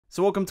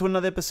So welcome to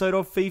another episode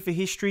of FIFA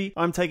History.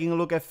 I'm taking a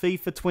look at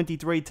FIFA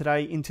 23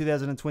 today in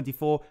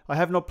 2024. I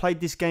have not played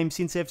this game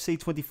since FC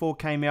 24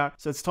 came out,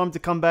 so it's time to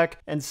come back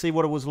and see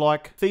what it was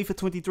like. FIFA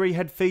 23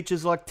 had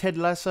features like Ted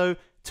Lasso,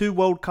 2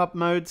 World Cup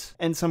modes,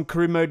 and some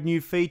career mode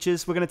new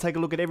features. We're going to take a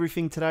look at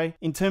everything today.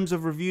 In terms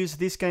of reviews,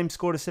 this game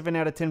scored a 7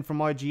 out of 10 from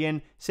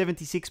IGN,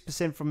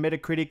 76% from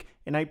Metacritic,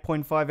 and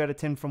 8.5 out of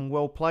 10 from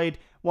Well Played.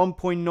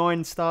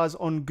 1.9 stars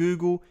on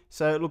Google,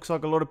 so it looks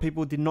like a lot of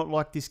people did not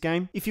like this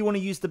game. If you want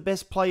to use the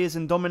best players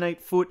and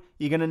dominate FUT,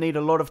 you're going to need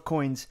a lot of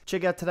coins.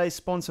 Check out today's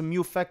sponsor,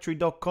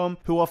 mulefactory.com,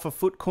 who offer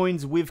FUT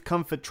coins with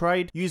comfort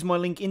trade. Use my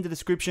link in the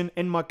description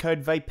and my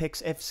code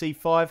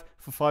VAPEXFC5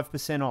 for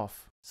 5%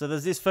 off. So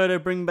does this photo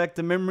bring back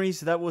the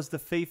memories? That was the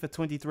FIFA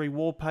 23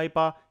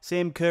 wallpaper.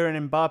 Sam Kerr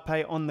and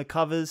Mbappe on the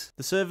covers.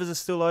 The servers are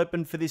still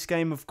open for this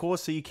game, of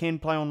course, so you can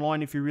play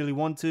online if you really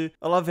want to.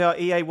 I love how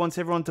EA wants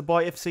everyone to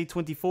buy FC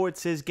 24. It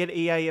says get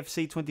EA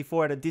FC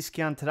 24 at a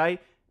discount today.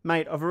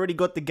 Mate, I've already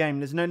got the game.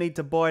 There's no need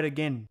to buy it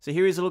again. So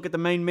here is a look at the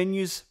main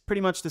menus. Pretty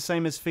much the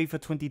same as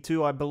FIFA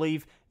 22, I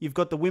believe. You've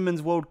got the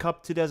Women's World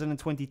Cup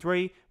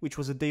 2023, which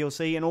was a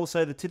DLC, and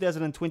also the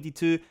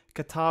 2022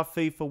 Qatar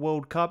FIFA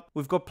World Cup.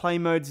 We've got play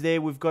modes there.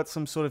 We've got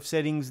some sort of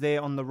settings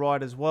there on the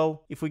right as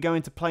well. If we go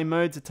into play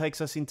modes, it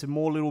takes us into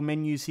more little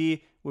menus here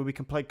where we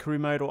can play career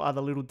mode or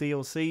other little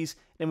DLCs.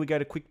 Then we go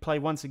to quick play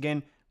once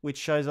again, which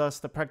shows us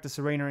the practice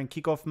arena and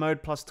kickoff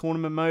mode plus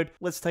tournament mode.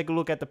 Let's take a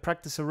look at the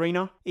practice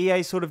arena.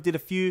 EA sort of did a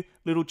few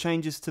little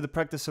changes to the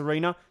practice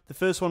arena. The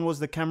first one was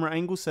the camera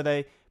angle, so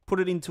they put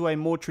it into a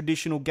more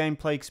traditional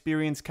gameplay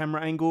experience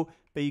camera angle,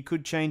 but you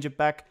could change it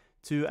back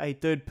to a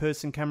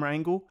third-person camera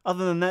angle.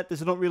 Other than that,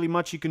 there's not really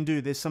much you can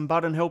do. There's some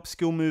button help,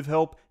 skill move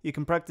help. You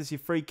can practice your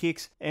free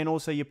kicks and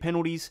also your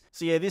penalties.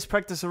 So yeah, this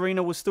practice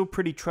arena was still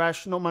pretty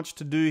trash. Not much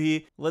to do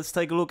here. Let's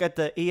take a look at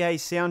the EA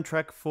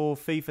soundtrack for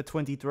FIFA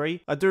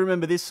 23. I do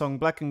remember this song,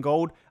 Black and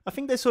Gold. I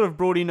think they sort of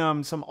brought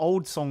in some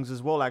old songs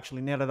as well,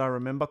 actually, now that I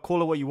remember.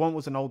 Call It What You Want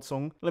was an old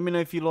song. Let me know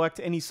if you liked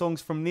any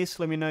songs from this.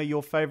 Let me know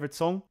your favorite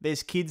song.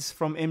 There's Kids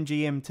from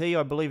MGMT.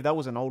 I believe that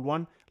was an old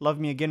one. Love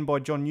Me Again by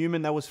John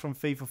Newman. That was from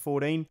FIFA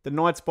 14. The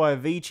Nights by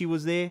Avicii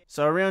was there.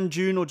 So around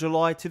June or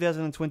July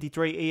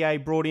 2023, EA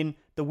brought in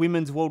the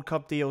Women's World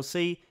Cup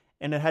DLC,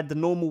 and it had the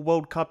normal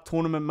World Cup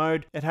tournament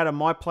mode. It had a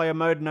My Player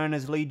mode known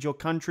as Lead Your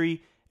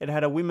Country. It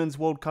had a Women's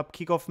World Cup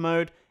kickoff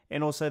mode,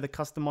 and also the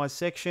customized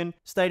section.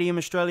 Stadium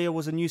Australia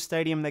was a new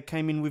stadium that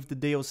came in with the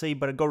DLC,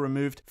 but it got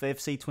removed for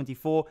FC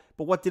 24.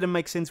 But what didn't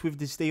make sense with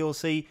this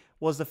DLC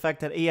was the fact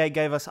that EA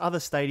gave us other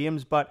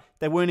stadiums, but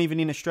they weren't even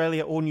in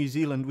Australia or New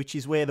Zealand, which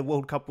is where the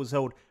World Cup was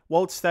held.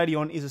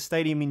 Waldstadion is a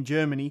stadium in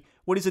Germany.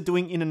 What is it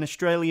doing in an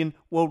Australian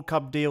World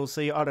Cup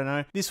DLC? I don't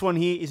know. This one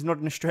here is not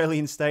an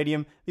Australian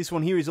stadium. This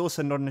one here is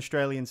also not an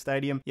Australian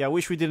stadium. Yeah, I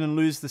wish we didn't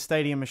lose the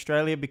Stadium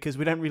Australia because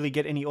we don't really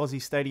get any Aussie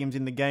stadiums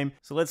in the game.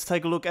 So let's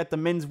take a look at the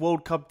Men's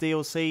World Cup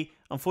DLC.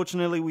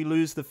 Unfortunately, we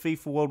lose the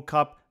FIFA World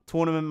Cup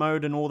tournament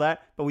mode and all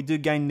that, but we do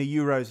gain the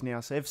Euros now,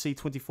 so FC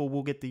 24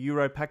 will get the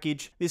Euro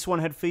package. This one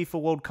had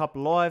FIFA World Cup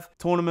Live,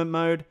 tournament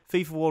mode,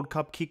 FIFA World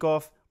Cup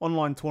kickoff,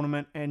 online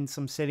tournament, and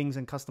some settings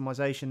and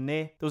customization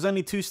there. There was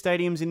only 2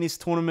 stadiums in this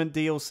tournament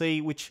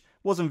DLC, which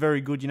wasn't very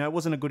good, you know. It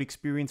wasn't a good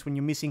experience when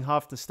you're missing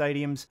half the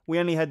stadiums. We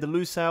only had the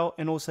Lusail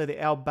and also the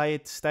Al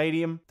Bayt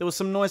Stadium. There was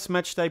some nice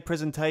match day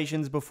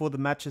presentations before the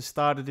matches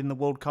started in the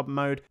World Cup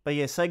mode. But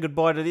yeah, say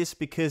goodbye to this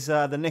because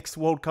the next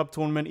World Cup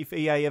tournament, if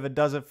EA ever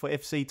does it for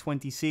FC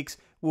 26,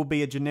 will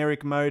be a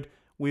generic mode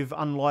with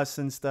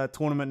unlicensed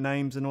tournament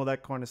names and all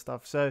that kind of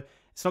stuff. So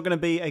it's not going to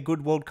be a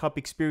good World Cup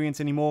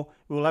experience anymore.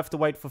 We will have to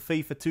wait for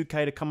FIFA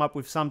 2K to come up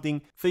with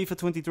something. FIFA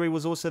 23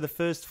 was also the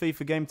first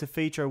FIFA game to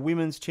feature a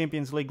Women's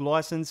Champions League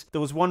license. There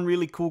was one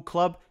really cool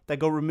club that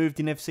got removed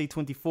in FC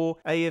 24,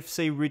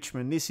 AFC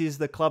Richmond. This is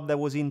the club that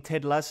was in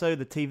Ted Lasso,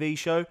 the TV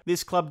show.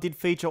 This club did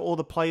feature all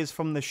the players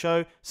from the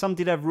show. Some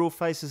did have real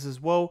faces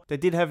as well. They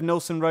did have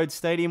Nelson Road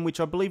Stadium,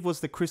 which I believe was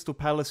the Crystal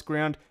Palace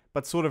ground,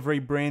 but sort of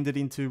rebranded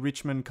into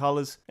Richmond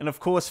colours. And of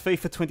course,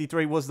 FIFA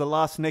 23 was the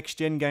last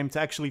next-gen game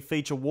to actually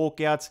feature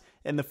walkouts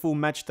and the full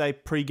matchday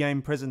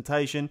pre-game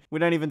presentation. We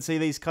don't even see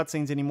these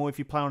cutscenes anymore if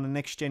you play on a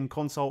next-gen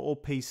console or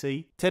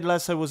PC. Ted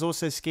Lasso was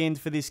also scanned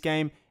for this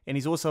game, and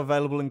he's also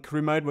available in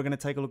career mode. We're going to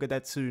take a look at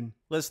that soon.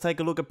 Let's take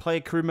a look at player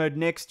career mode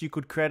next. You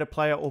could create a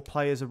player or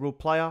play as a real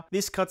player.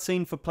 This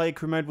cutscene for player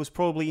career mode was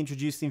probably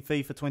introduced in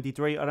FIFA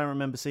 23. I don't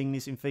remember seeing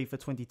this in FIFA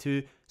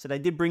 22. So they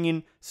did bring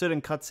in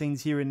certain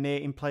cutscenes here and there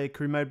in player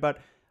career mode, but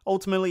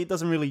ultimately it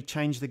doesn't really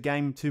change the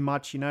game too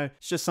much, you know.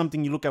 It's just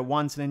something you look at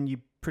once and then you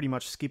pretty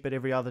much skip it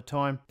every other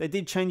time. They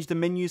did change the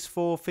menus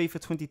for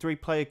FIFA 23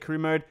 player career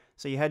mode.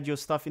 So you had your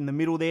stuff in the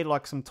middle there,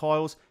 like some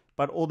tiles,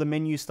 but all the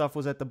menu stuff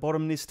was at the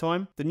bottom this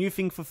time. The new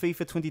thing for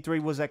FIFA 23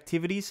 was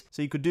activities.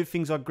 So you could do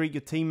things like greet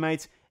your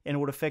teammates, and it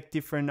would affect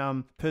different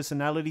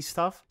personality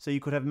stuff. So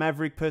you could have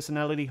Maverick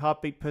personality,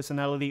 Heartbeat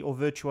personality, or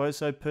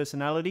Virtuoso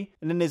personality.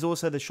 And then there's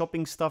also the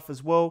shopping stuff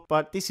as well.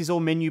 But this is all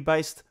menu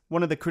based.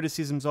 One of the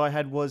criticisms I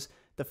had was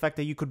the fact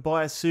that you could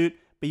buy a suit,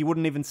 but you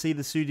wouldn't even see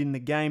the suit in the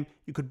game.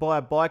 You could buy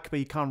a bike, but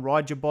you can't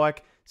ride your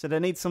bike. So they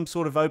need some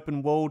sort of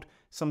open world,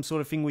 some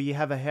sort of thing where you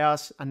have a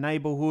house, a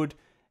neighborhood,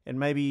 and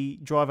maybe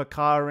drive a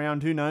car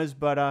around, who knows.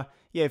 But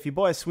yeah, if you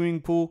buy a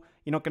swimming pool,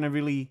 you're not going to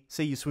really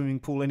see your swimming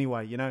pool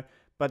anyway, you know.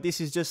 But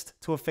this is just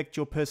to affect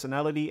your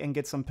personality and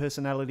get some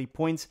personality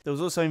points. There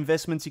was also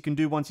investments you can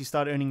do once you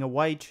start earning a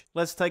wage.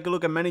 Let's take a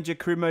look at Manager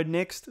Career Mode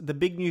next. The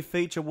big new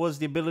feature was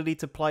the ability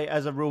to play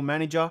as a real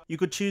manager. You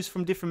could choose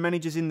from different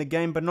managers in the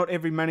game, but not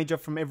every manager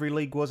from every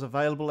league was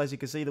available. As you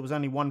can see, there was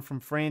only one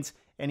from France,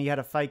 and he had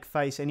a fake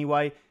face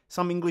anyway.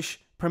 Some English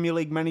Premier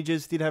League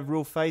managers did have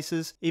real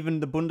faces. Even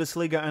the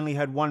Bundesliga only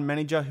had one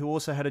manager who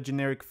also had a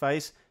generic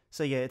face.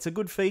 So yeah, it's a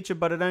good feature,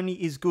 but it only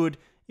is good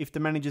if the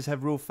managers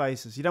have real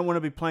faces. You don't want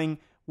to be playing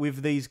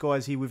with these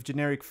guys here with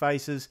generic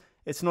faces.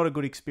 It's not a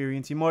good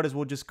experience. You might as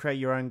well just create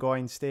your own guy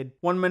instead.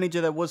 One manager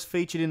that was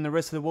featured in the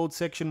rest of the world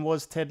section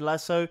was Ted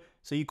Lasso.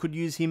 So you could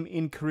use him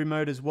in career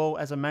mode as well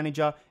as a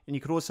manager. And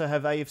you could also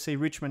have AFC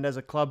Richmond as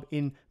a club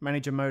in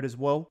manager mode as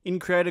well. In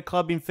Creator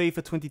Club in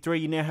FIFA 23,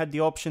 you now had the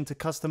option to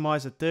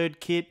customize a third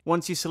kit.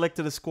 Once you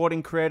selected a squad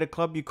in Creator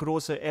Club, you could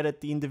also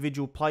edit the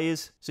individual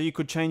players. So you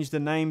could change the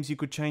names, you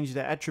could change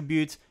their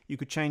attributes, you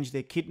could change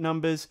their kit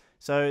numbers.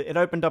 So it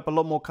opened up a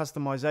lot more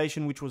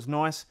customization, which was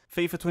nice.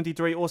 FIFA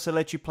 23 also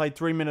lets you play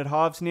 3-minute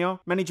halves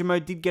now. Manager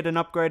mode did get an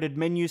upgraded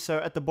menu, so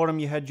at the bottom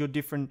you had your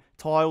different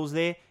tiles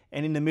there,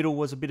 and in the middle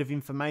was a bit of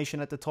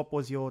information. At the top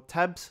was your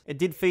tabs. It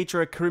did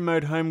feature a career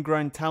mode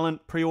homegrown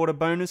talent pre-order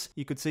bonus.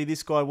 You could see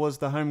this guy was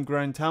the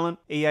homegrown talent.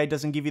 EA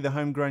doesn't give you the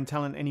homegrown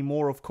talent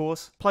anymore, of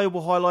course.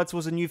 Playable highlights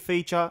was a new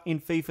feature in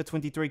FIFA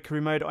 23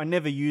 career mode. I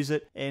never use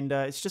it, and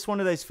it's just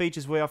one of those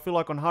features where I feel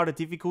like on harder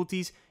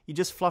difficulties, you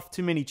just fluff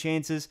too many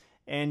chances,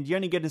 and you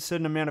only get a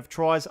certain amount of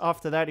tries.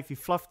 After that, if you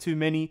fluff too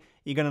many,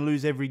 you're going to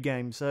lose every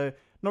game. So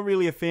not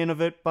really a fan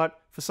of it, but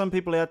for some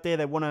people out there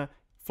that want to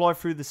fly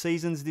through the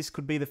seasons, this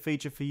could be the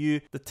feature for you.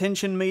 The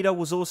tension meter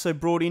was also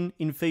brought in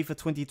FIFA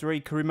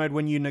 23 career mode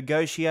when you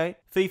negotiate.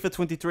 FIFA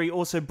 23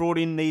 also brought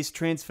in these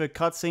transfer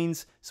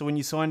cutscenes, so when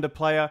you signed a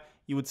player,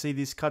 you would see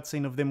this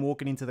cutscene of them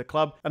walking into the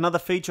club. Another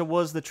feature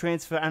was the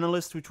transfer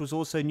analyst, which was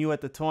also new at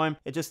the time.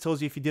 It just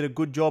tells you if you did a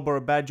good job or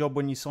a bad job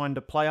when you signed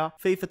a player.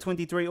 FIFA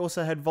 23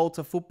 also had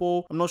Volta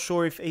Football. I'm not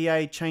sure if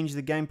EA changed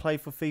the gameplay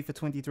for FIFA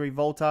 23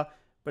 Volta,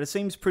 but it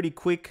seems pretty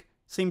quick,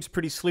 seems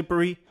pretty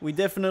slippery. We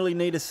definitely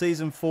need a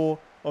season 4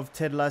 of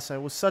Ted Lasso.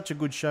 It was such a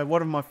good show.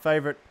 One of my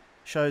favorite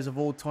shows of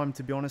all time,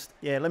 to be honest.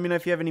 Yeah, let me know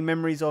if you have any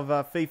memories of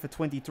FIFA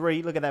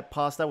 23. Look at that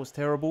pass, that was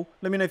terrible.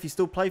 Let me know if you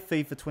still play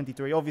FIFA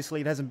 23.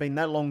 Obviously, it hasn't been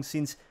that long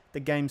since the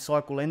game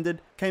cycle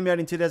ended. Came out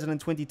in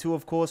 2022,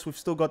 of course. We've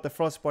still got the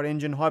Frostbite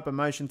engine,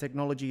 hypermotion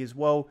technology as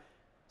well.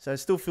 So it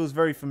still feels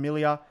very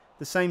familiar.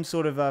 The same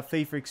sort of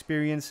FIFA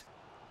experience.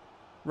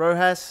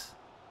 Rojas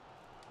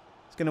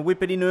is going to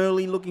whip it in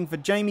early, looking for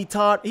Jamie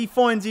Tart. He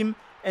finds him,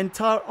 and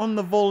Tart on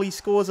the volley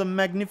scores a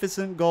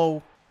magnificent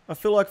goal. I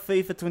feel like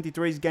FIFA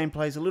 23's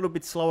gameplay is a little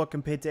bit slower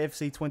compared to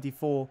FC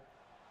 24.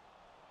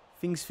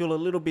 Things feel a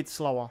little bit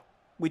slower,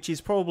 which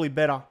is probably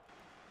better.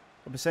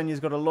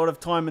 Obasanya's got a lot of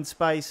time and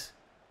space.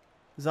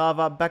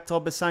 Zava back to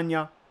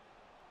Obasanya.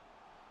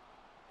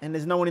 And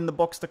there's no one in the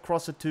box to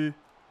cross it to.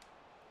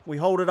 We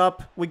hold it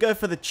up. We go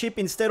for the chip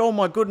instead. Oh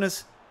my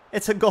goodness.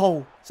 It's a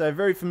goal. So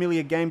very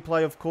familiar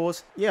gameplay, of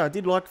course. Yeah, I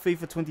did like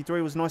FIFA 23.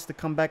 It was nice to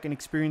come back and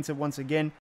experience it once again.